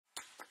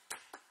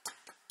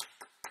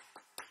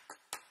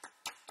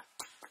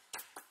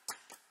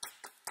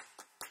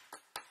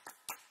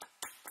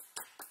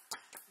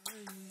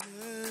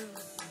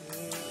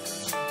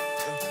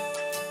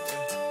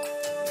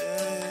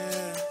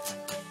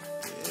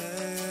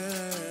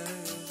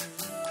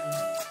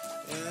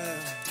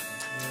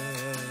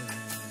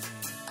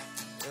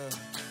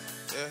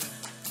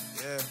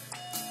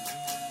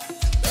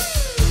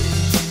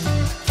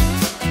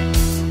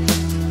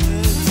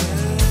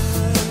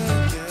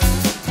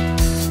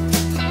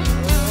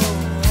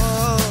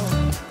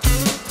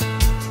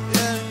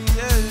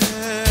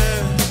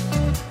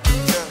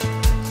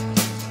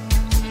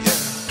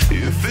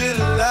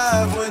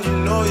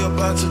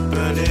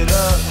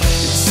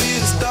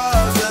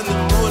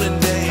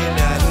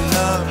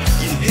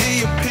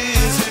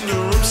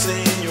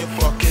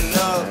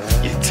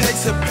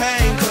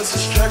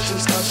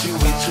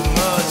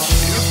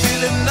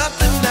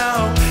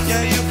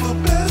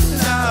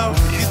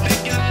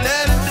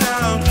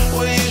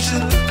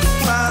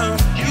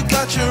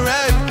that you're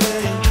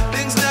everything.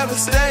 Things never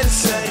stay the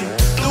same.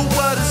 The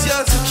world is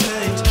yours to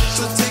change,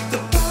 so take the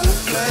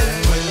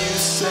blame. When you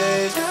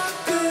say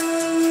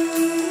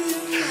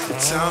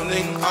it's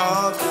sounding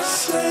all the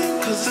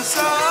same, cause it's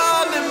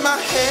all in my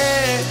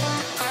head.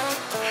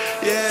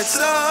 Yeah, it's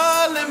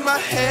all in my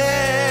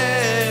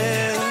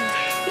head. Oh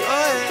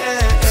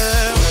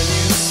yeah. When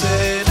you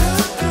say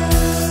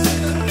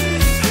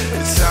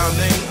it's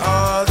sounding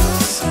all the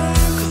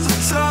same, cause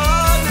it's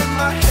all in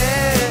my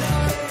head.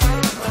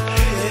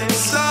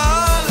 It's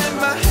all in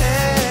my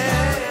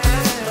head.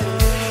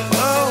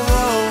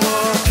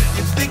 Oh.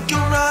 You think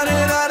you're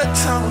running out of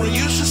time when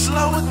you should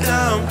slow it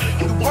down.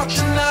 You're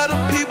watching other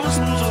people's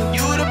moves when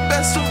you're the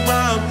best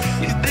around.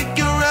 You think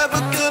you're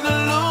ever gonna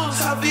lose?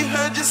 Have you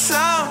heard your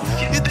sound?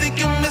 You think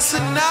you're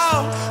missing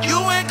out?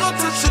 You ain't gonna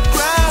touch the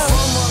ground.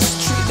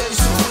 Almost 3 days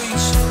to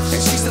reach,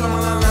 and she's still on my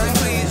line,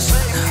 please. I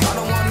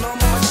don't want no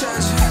more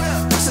change.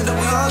 I said that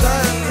we all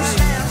got these.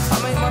 I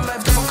made my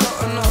life different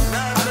cutting up.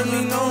 I don't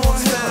need no one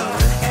help.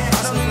 I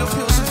don't need no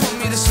pills to put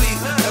me to sleep.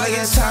 Girl, I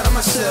get tired of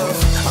myself.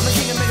 I'm the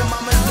king of making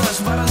mama dust.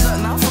 Bottles up,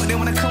 now fuck them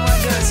when I come my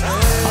guts. I'm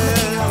the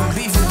king of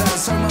beef and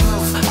that's on my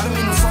mouth. I don't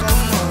mean to fuck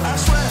them up.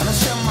 And I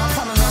share my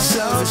partners are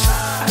selfish.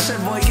 I said,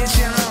 boy, get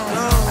you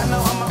alone. I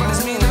know all my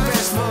brothers mean the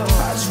best, but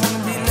I just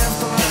wanna be left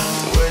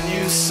alone. When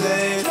you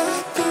say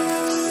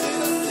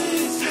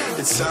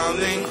it's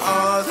sounding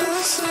all the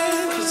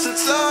same, cause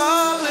it's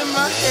all in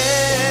my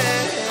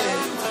head.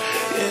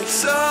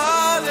 It's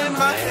all in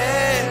my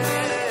head.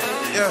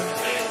 Yeah.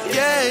 When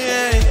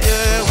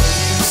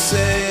you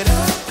say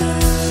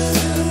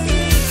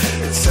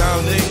it's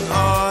sounding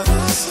all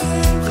the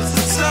same, cause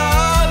it's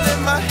all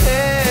in my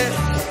head.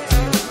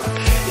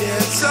 Yeah,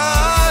 it's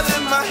all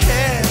in my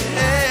head.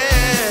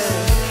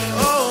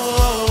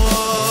 Oh,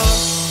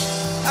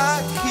 I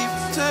keep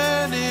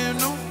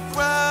turning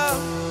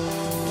around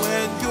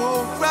when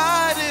you're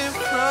right in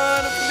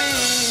front of me.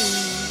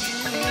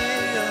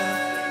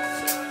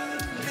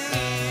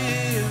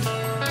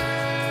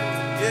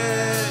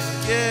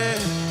 Yeah.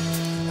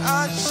 I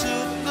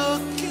should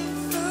look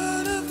in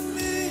front of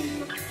me,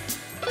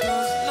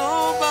 cause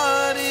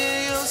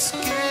nobody else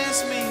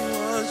gives me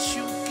what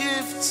you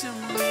give to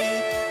me.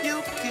 You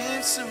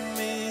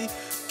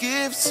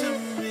give to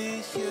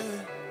me, yeah.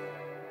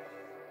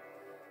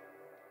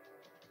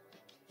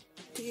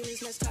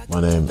 My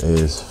name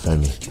is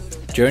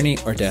F3miii. Journey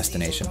or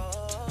destination?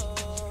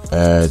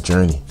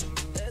 Journey.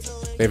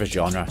 Favorite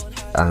genre?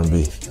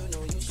 R&B.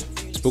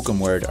 Spoken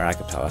word or a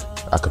cappella?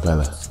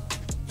 Acapella.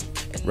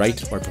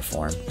 Write or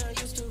perform?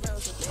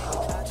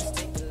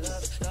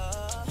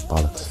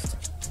 Bollocks.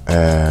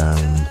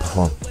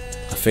 Perform.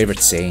 A favorite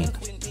saying?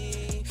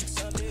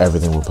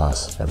 Everything will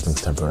pass.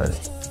 Everything's temporary.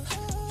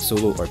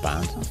 Solo or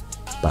band?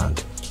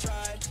 Band.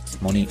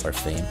 Money or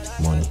fame?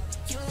 Money.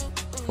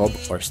 Club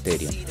or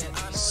stadium?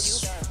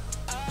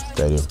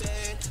 Stadium.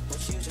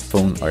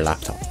 Phone or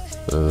laptop?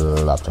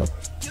 Laptop.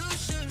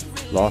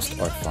 Lost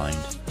or found?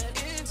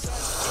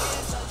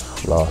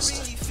 Lost.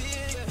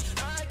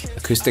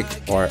 Acoustic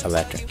or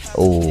electric?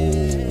 Oh,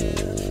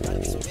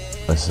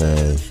 I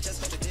say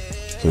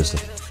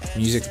acoustic.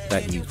 Music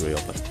that you grew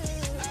up with?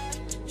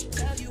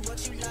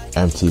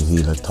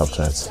 MTV, like top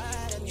charts.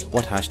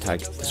 What hashtag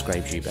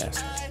describes you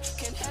best?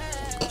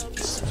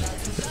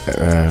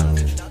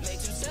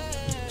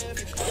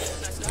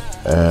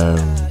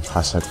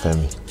 Hashtag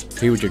F3miii.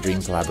 Who would your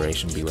dream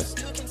collaboration be with?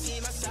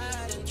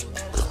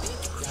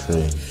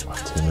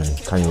 Too many.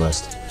 Kanye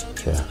West.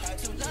 Yeah.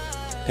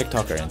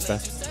 TikTok or Insta?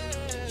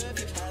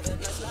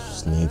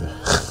 Just neither.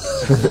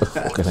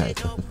 Fucking heck.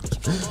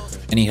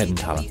 Any hidden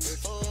talents?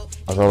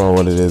 I don't know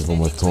what it is, but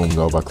my tongue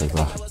go back like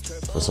that.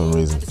 For some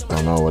reason.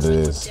 Don't know what it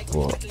is,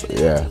 but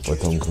yeah, my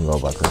tongue can go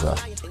back like that.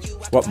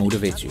 What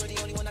motivates you?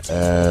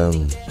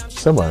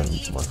 Still my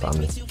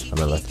family. And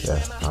I like,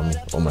 family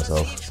or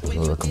myself.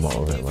 So I can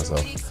motivate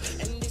myself.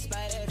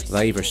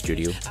 Live or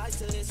studio?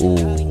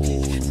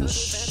 Ooh,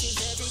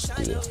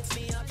 studio.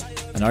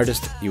 An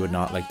artist you would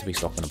not like to be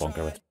stuck in a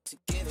bunker with?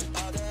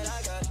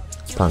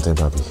 Plantain,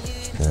 Papi.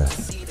 Yeah.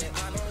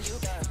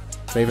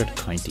 Favorite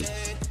county?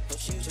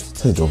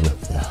 Say Dublin.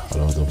 Yeah, I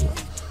love Dublin.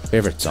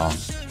 Favorite song?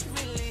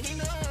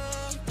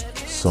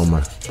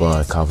 Summer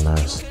by Calvin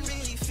Harris.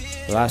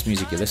 The last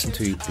music you listened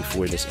to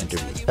before this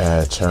interview?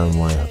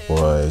 𝙏𝙝𝙚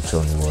by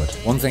Johnny Wood.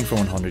 One thing for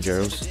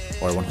 €100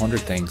 or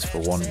 100 things for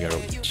 €1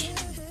 each?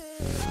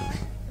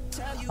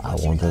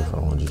 One thing for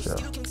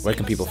 €100. Where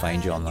can people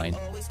find you online?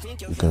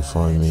 You can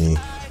find me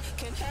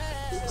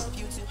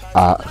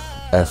at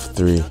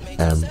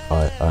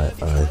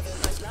F3miii,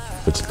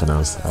 which is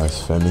pronounced as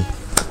F3miii.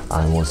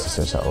 And once you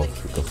search that up,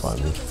 you can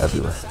find me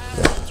everywhere.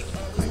 Yeah.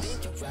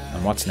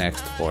 And what's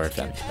next for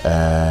them?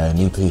 An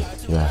EP,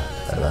 yeah,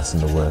 that's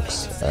in the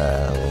works.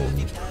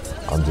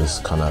 I'm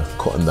just kind of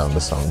cutting down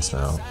the songs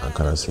now and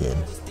kind of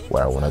seeing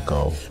where I want to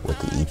go with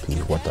the EP,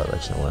 what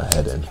direction I want to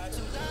head in.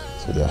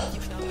 So yeah,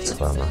 that's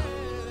where I'm at.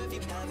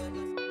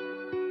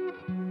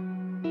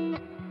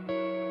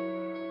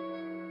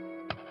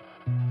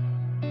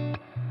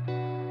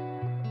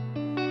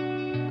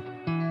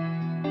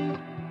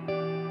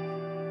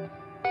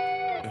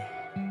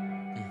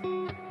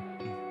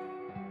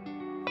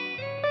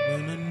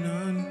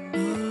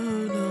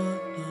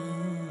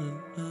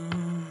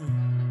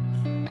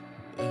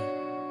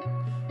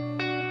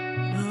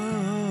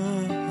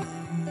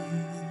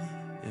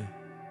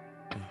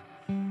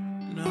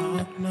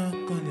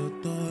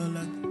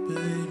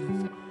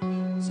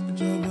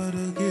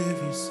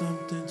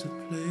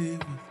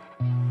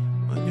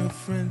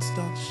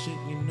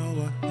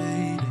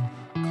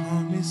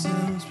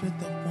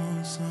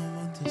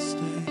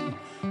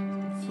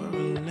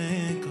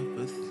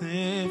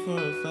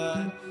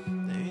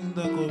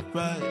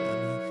 right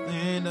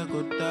and I think I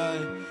go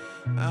die.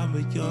 I'm a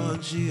young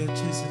G, I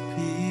chase a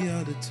P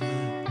all the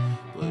time.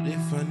 But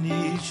if I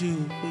need you,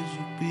 would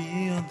you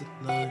be on the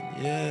line?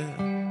 Yeah.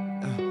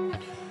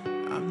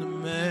 I'm the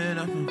man,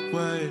 I've been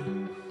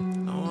waiting.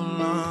 No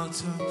long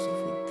talks, so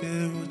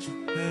forget what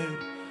you paid.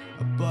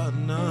 I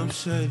button up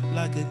shaped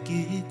like a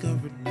geek or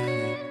a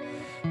name.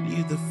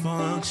 Leave the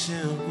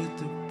function with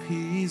the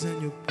peas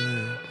and your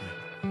bed.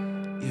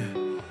 Yeah.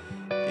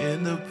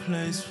 In the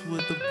place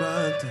with the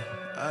bundle.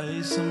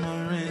 Ice on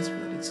my rings,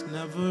 but it's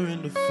never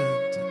in the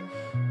Fanta.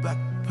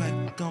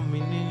 Backpack on me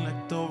knee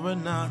like Dora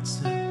not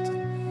Santa.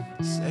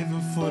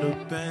 Saving for the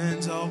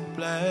bands, all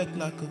black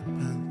like a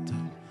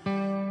panther.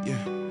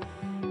 Yeah,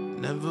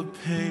 never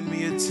paid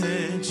me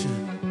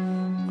attention.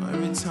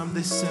 Every time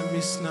they send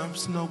me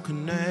snaps, no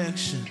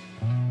connection.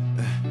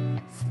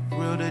 For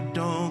real, they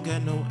don't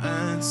get no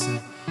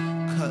answer.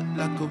 Cut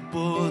like a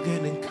bull,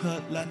 getting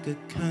cut like a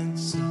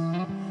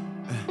cancer.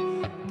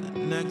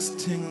 Next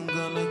thing I'm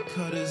gonna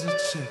cut is a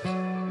check.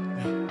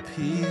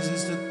 Peas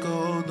is the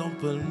goal, don't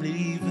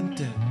believe in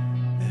debt.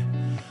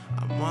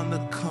 I'm on the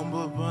come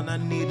up run, I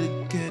need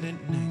to get it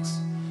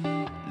next.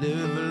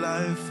 Live a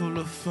life full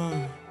of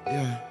fun,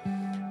 yeah.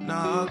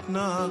 Knock,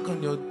 knock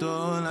on your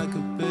door like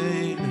a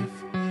bailiff.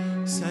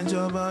 Send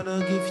your brother,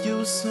 give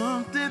you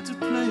something to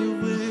play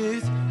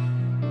with.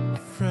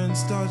 Friends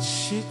start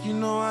shit, you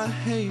know I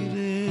hate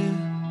it.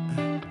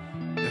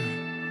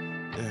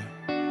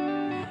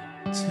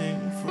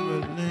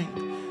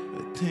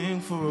 A thing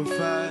for a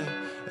fight,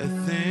 a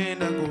thing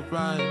that go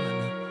right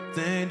and a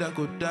thing that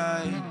go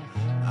die.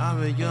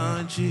 I'm a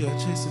young G, I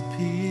chase a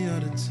P all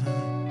the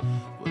time.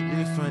 But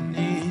if I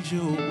need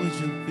you, would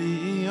you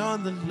be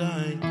on the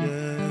line?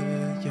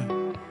 Yeah, yeah.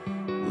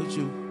 Would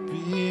you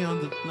be on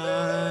the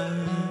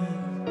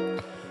line?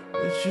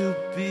 Would you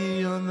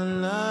be on the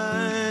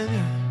line?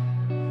 Yeah.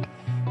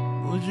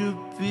 Would you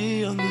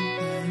be on the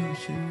line?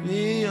 Would you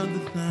be on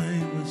the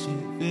line? Would you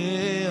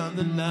be on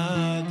the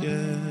line? Yeah,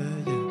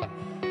 yeah.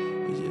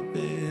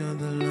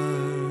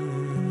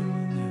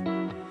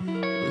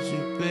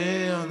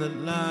 The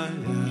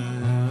line,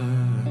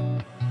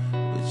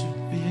 would you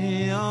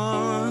be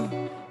on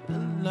the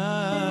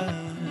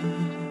line?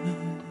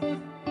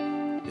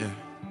 Yeah.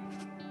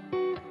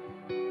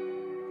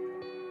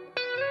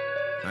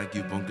 Thank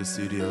you, Bunker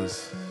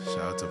Studios.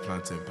 Shout out to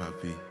Plantain,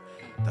 Papi.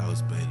 That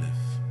was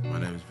Bailiff. My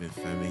name has been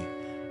Femi,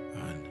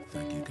 and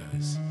thank you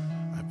guys.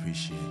 I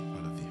appreciate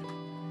all of you.